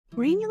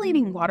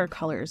Granulating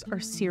watercolors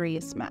are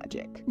serious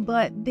magic,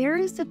 but there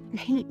is a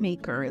paint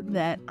maker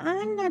that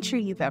I'm not sure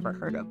you've ever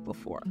heard of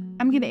before.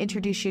 I'm going to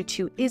introduce you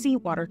to Issy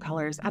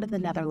Watercolors out of the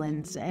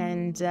Netherlands,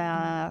 and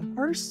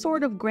her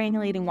sort of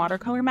granulating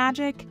watercolor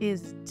magic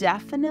is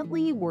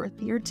definitely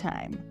worth your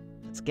time.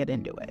 Let's get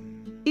into it.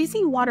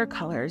 Issy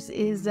Watercolors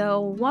is a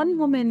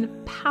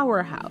one-woman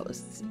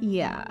powerhouse.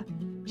 Yeah,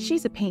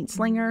 she's a paint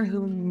slinger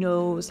who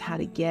knows how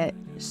to get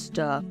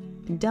stuff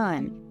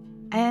done.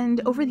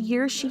 And over the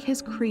years, she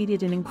has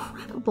created an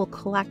incredible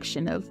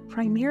collection of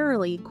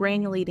primarily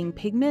granulating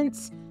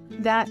pigments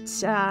that,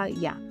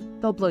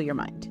 they'll blow your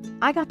mind.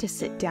 I got to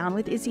sit down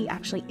with Issy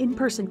actually in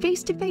person,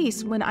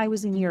 face-to-face, when I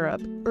was in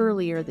Europe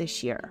earlier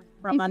this year.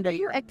 If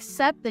you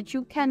accept that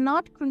you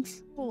cannot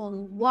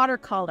control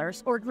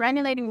watercolors or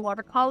granulating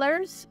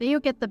watercolors, then you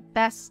get the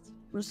best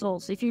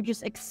results. If you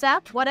just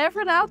accept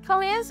whatever the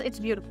outcome is, it's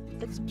beautiful.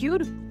 It's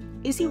beautiful.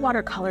 Issy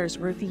watercolors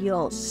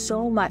reveal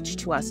so much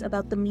to us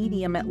about the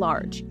medium at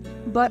large,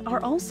 but are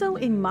also,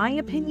 in my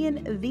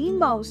opinion, the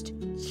most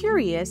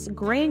curious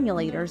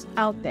granulators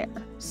out there.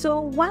 So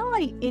while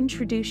I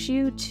introduce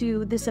you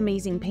to this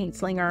amazing paint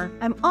slinger,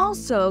 I'm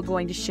also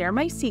going to share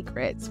my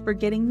secrets for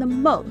getting the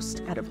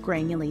most out of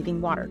granulating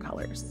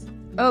watercolors.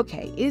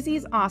 Okay,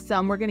 Issy's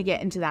awesome. We're going to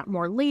get into that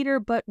more later,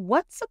 but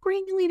what's a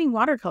granulating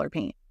watercolor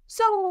paint?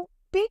 So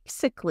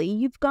basically,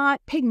 you've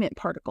got pigment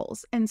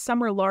particles, and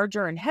some are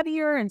larger and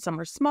heavier, and some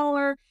are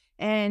smaller,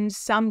 and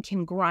some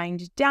can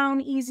grind down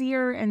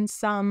easier, and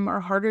some are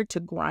harder to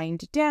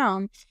grind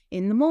down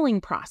in the molding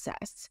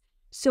process.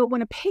 So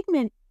when a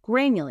pigment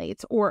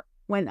granulates, or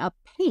when a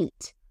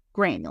paint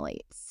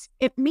granulates,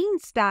 it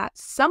means that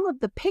some of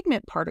the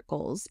pigment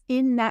particles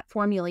in that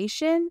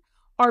formulation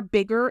are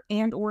bigger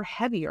and or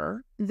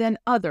heavier than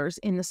others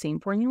in the same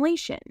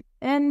formulation,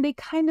 and they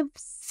kind of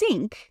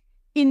sink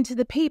into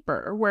the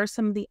paper where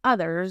some of the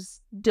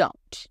others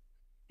don't.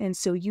 And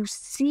so you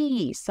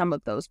see some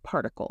of those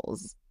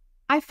particles.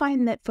 I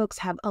find that folks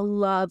have a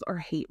love or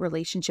hate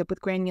relationship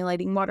with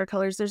granulating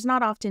watercolors. There's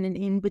not often an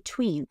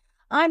in-between.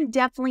 I'm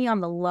definitely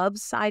on the love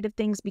side of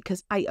things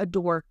because I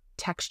adore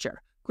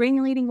texture.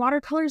 Granulating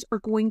watercolors are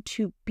going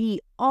to be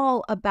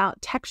all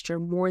about texture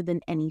more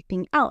than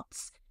anything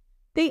else.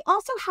 They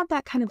also have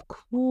that kind of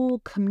cool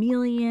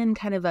chameleon,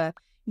 kind of a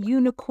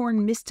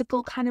unicorn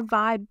mystical kind of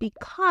vibe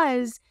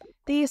because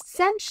they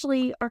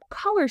essentially are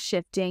color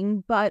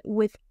shifting, but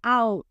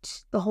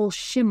without the whole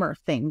shimmer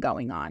thing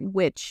going on,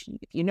 which,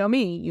 if you know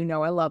me, you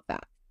know I love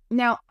that.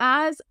 Now,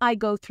 as I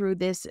go through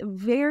this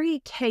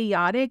very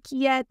chaotic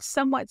yet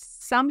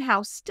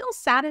somehow still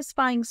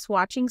satisfying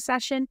swatching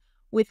session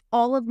with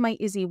all of my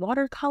Issy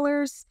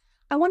watercolors,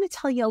 I want to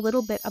tell you a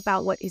little bit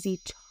about what Issy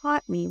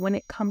taught me when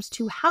it comes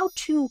to how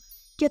to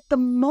get the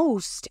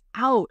most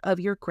out of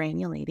your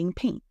granulating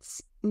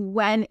paints.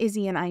 When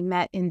Issy and I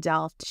met in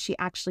Delft, she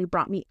actually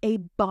brought me a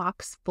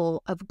box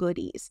full of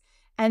goodies.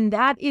 And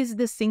that is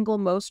the single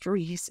most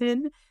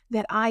reason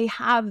that I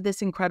have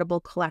this incredible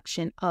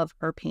collection of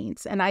her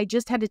paints. And I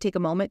just had to take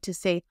a moment to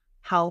say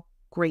how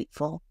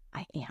grateful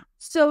I am.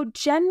 So,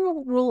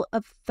 general rule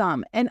of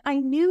thumb, and I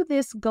knew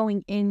this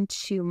going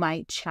into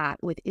my chat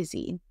with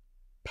Issy,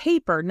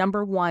 paper,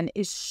 number one,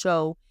 is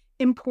so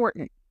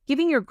important.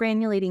 Giving your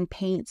granulating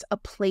paints a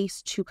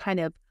place to kind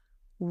of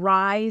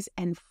rise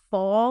and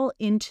fall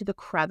into the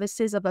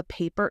crevices of a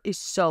paper is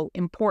so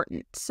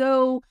important.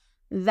 So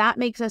that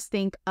makes us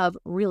think of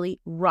really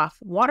rough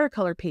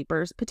watercolor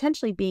papers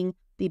potentially being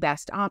the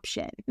best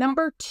option.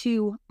 Number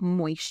two,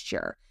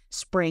 moisture.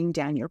 Spraying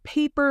down your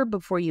paper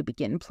before you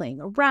begin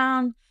playing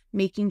around,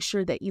 making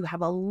sure that you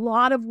have a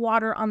lot of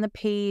water on the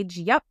page.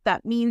 Yep,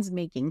 that means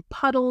making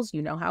puddles.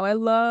 You know how I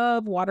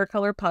love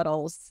watercolor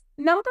puddles.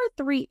 Number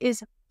three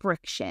is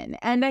friction.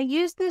 And I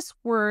use this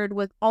word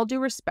with all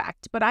due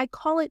respect, but I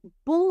call it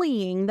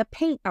bullying the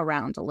paint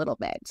around a little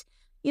bit.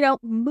 You know,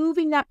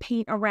 moving that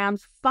paint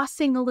around,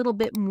 fussing a little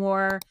bit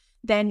more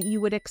than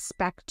you would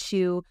expect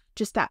to,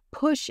 just that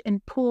push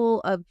and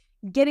pull of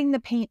getting the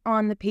paint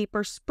on the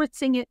paper,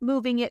 spritzing it,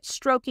 moving it,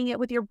 stroking it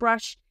with your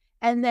brush,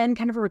 and then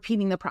kind of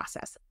repeating the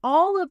process.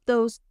 All of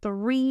those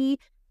three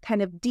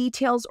kind of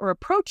details or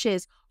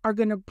approaches are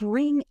going to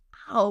bring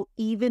out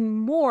even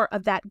more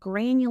of that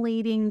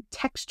granulating,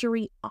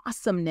 textury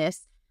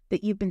awesomeness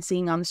that you've been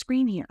seeing on the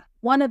screen here.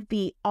 One of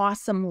the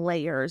awesome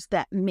layers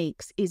that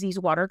makes Issy's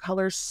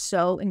watercolors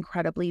so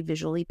incredibly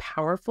visually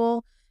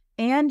powerful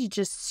and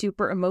just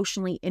super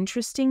emotionally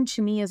interesting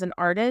to me as an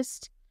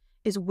artist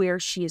is where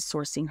she is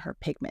sourcing her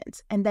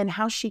pigments and then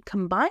how she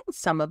combines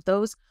some of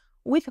those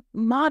with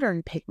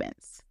modern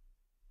pigments.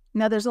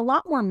 Now, there's a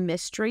lot more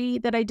mystery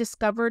that I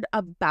discovered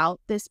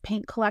about this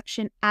paint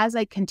collection as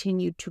I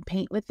continued to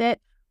paint with it,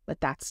 but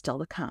that's still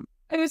to come.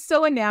 I was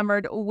so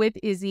enamored with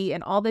Issy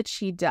and all that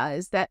she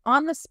does that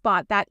on the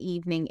spot that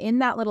evening in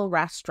that little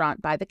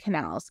restaurant by the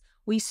canals,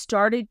 we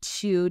started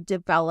to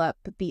develop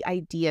the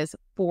ideas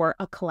for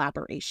a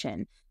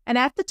collaboration. And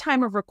at the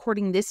time of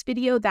recording this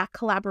video, that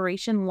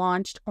collaboration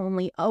launched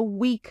only a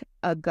week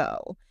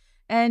ago.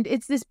 And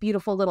it's this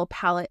beautiful little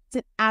palette. It's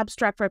an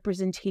abstract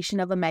representation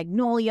of a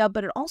magnolia,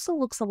 but it also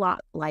looks a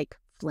lot like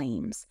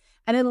flames.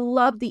 And I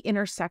love the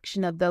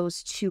intersection of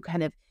those two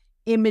kind of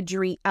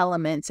imagery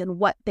elements and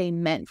what they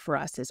meant for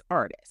us as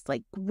artists,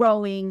 like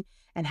growing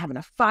and having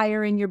a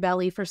fire in your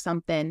belly for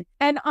something.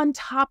 And on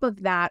top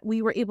of that,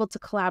 we were able to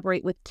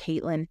collaborate with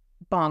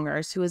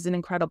Bongers, who is an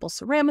incredible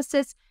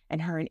ceramicist,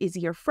 and her and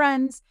Issy are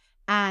friends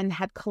and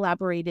had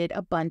collaborated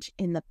a bunch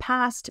in the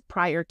past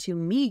prior to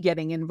me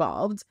getting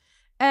involved.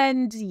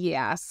 And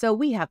yeah, so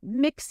we have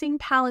mixing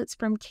palettes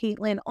from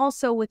Caitlin,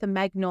 also with a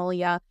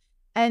Magnolia.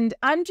 And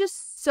I'm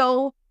just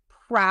so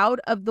proud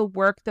of the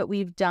work that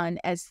we've done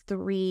as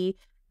 3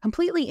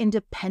 completely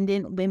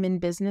independent women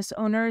business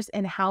owners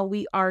and how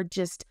we are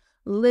just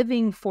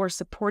living for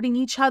supporting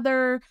each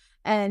other.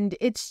 And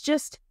it's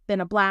just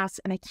been a blast,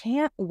 and I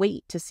can't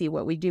wait to see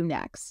what we do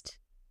next.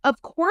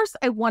 Of course,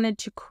 I wanted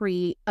to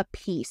create a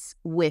piece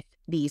with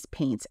these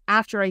paints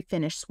after I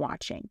finished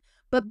swatching,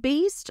 but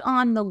based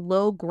on the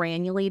low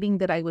granulating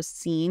that I was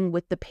seeing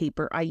with the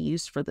paper I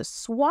used for the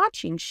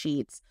swatching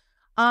sheets,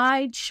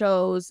 I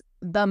chose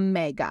the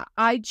mega.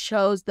 I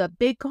chose the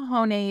big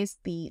cojones,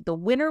 the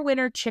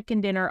winner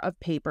chicken dinner of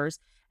papers,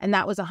 and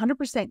that was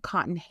 100%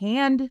 cotton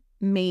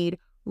handmade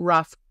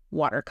rough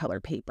watercolor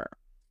paper.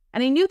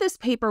 And I knew this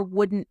paper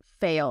wouldn't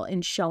fail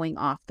in showing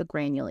off the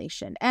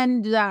granulation.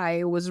 And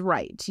I was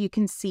right. You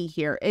can see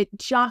here, it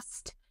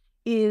just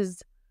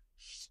is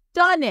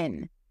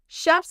stunning.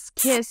 Chef's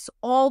kiss,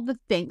 all the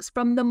things.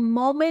 From the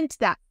moment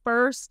that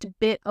first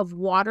bit of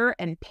water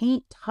and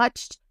paint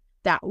touched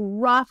that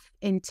rough,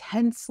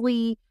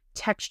 intensely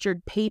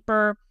textured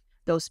paper,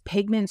 those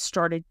pigments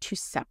started to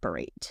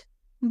separate.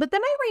 But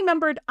then I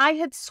remembered I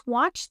had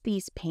swatched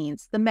these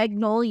paints, the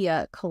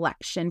Magnolia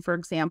collection, for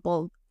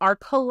example, our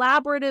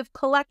collaborative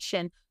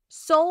collection,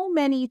 so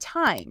many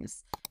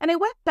times. And I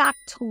went back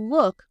to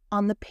look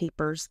on the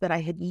papers that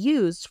I had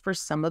used for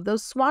some of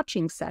those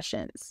swatching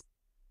sessions.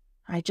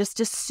 I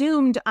just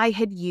assumed I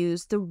had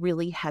used the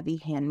really heavy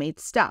handmade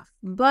stuff,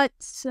 but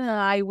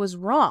I was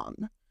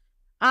wrong.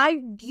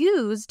 I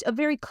used a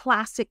very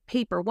classic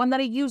paper, one that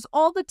I use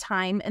all the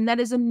time, and that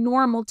is a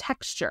normal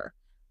texture.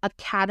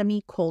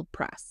 Academy cold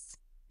press.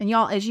 And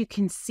y'all, as you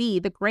can see,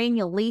 the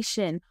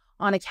granulation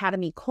on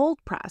Academy cold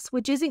press,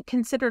 which isn't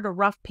considered a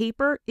rough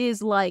paper,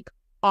 is like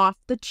off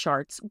the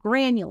charts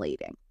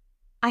granulating.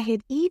 I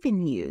had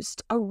even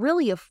used a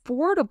really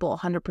affordable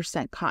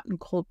 100% cotton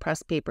cold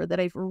press paper that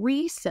I've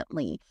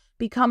recently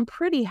become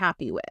pretty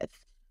happy with.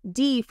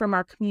 Dee from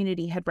our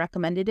community had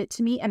recommended it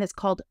to me, and it's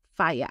called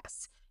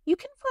Fyess. You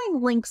can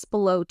find links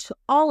below to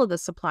all of the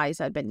supplies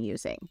I've been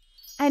using.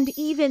 And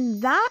even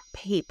that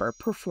paper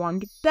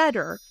performed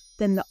better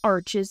than the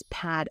Arches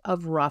pad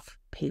of rough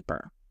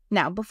paper.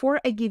 Now,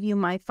 before I give you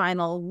my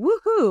final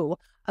woohoo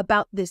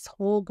about this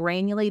whole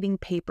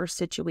granulating paper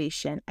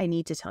situation, I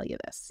need to tell you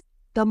this.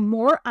 The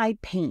more I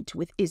paint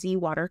with Issy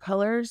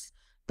watercolors,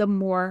 the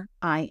more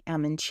I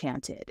am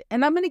enchanted.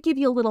 And I'm going to give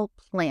you a little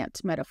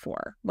plant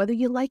metaphor, whether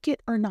you like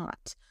it or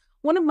not.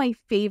 One of my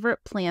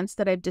favorite plants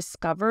that I've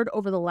discovered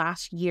over the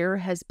last year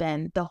has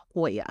been the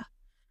Hoya.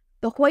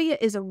 The Hoya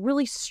is a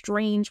really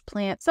strange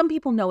plant. Some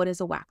people know it as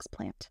a wax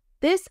plant.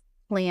 This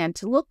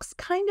plant looks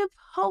kind of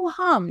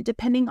ho-hum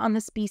depending on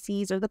the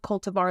species or the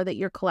cultivar that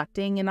you're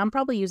collecting, and I'm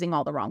probably using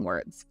all the wrong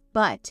words.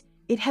 But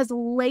it has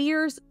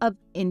layers of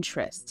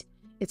interest.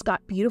 It's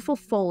got beautiful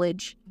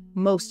foliage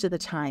most of the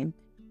time.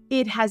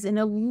 It has an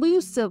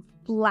elusive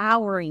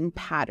flowering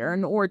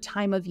pattern or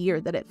time of year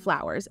that it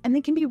flowers, and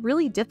they can be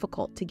really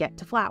difficult to get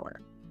to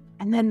flower.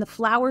 And then the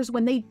flowers,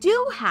 when they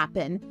do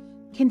happen,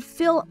 can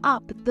fill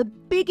up the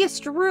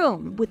biggest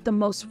room with the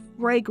most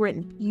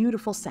fragrant,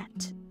 beautiful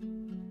scent.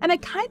 And I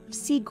kind of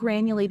see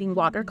granulating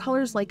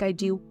watercolors like I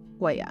do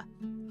Hoya.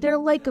 They're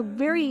like a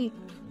very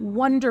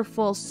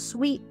wonderful,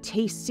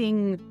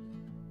 sweet-tasting,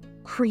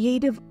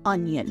 creative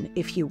onion,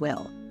 if you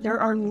will. There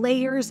are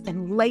layers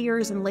and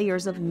layers and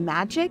layers of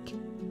magic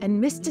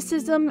and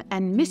mysticism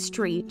and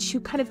mystery to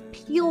kind of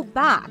peel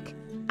back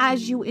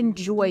as you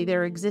enjoy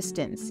their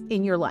existence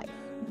in your life.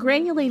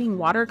 Granulating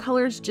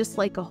watercolors, just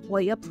like a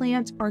Hoya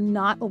plant, are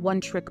not a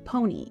one-trick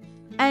pony,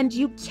 and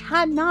you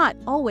cannot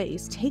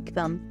always take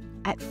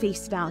them at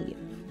face value.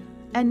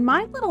 And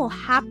my little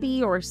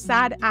happy or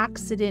sad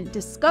accident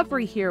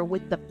discovery here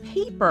with the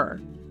paper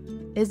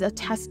is a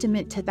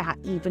testament to that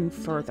even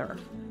further.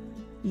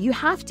 You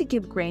have to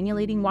give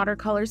granulating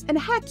watercolors, and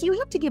heck, you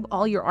have to give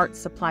all your art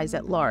supplies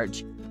at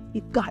large.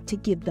 You've got to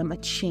give them a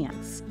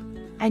chance.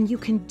 And you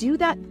can do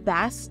that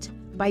best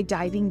by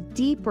diving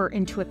deeper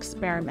into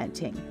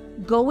experimenting,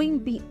 going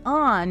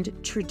beyond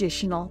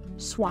traditional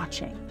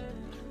swatching.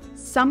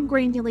 Some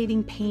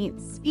granulating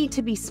paints need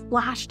to be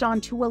splashed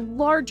onto a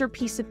larger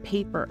piece of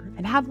paper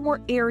and have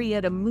more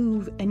area to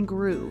move and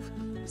groove.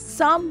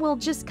 Some will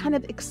just kind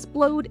of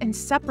explode and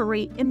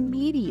separate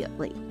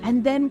immediately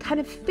and then kind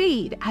of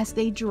fade as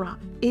they dry.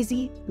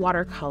 Issy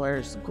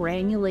watercolors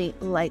granulate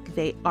like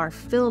they are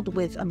filled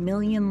with a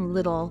million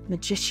little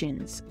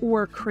magicians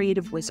or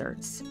creative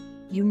wizards.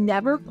 You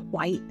never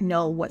quite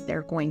know what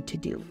they're going to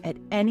do at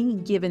any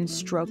given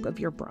stroke of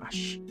your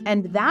brush.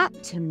 And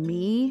that, to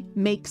me,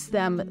 makes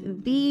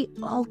them the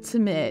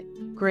ultimate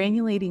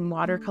granulating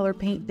watercolor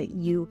paint that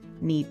you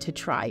need to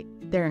try.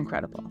 They're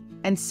incredible.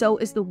 And so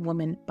is the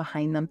woman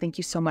behind them. Thank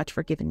you so much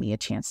for giving me a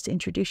chance to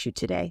introduce you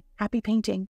today. Happy painting.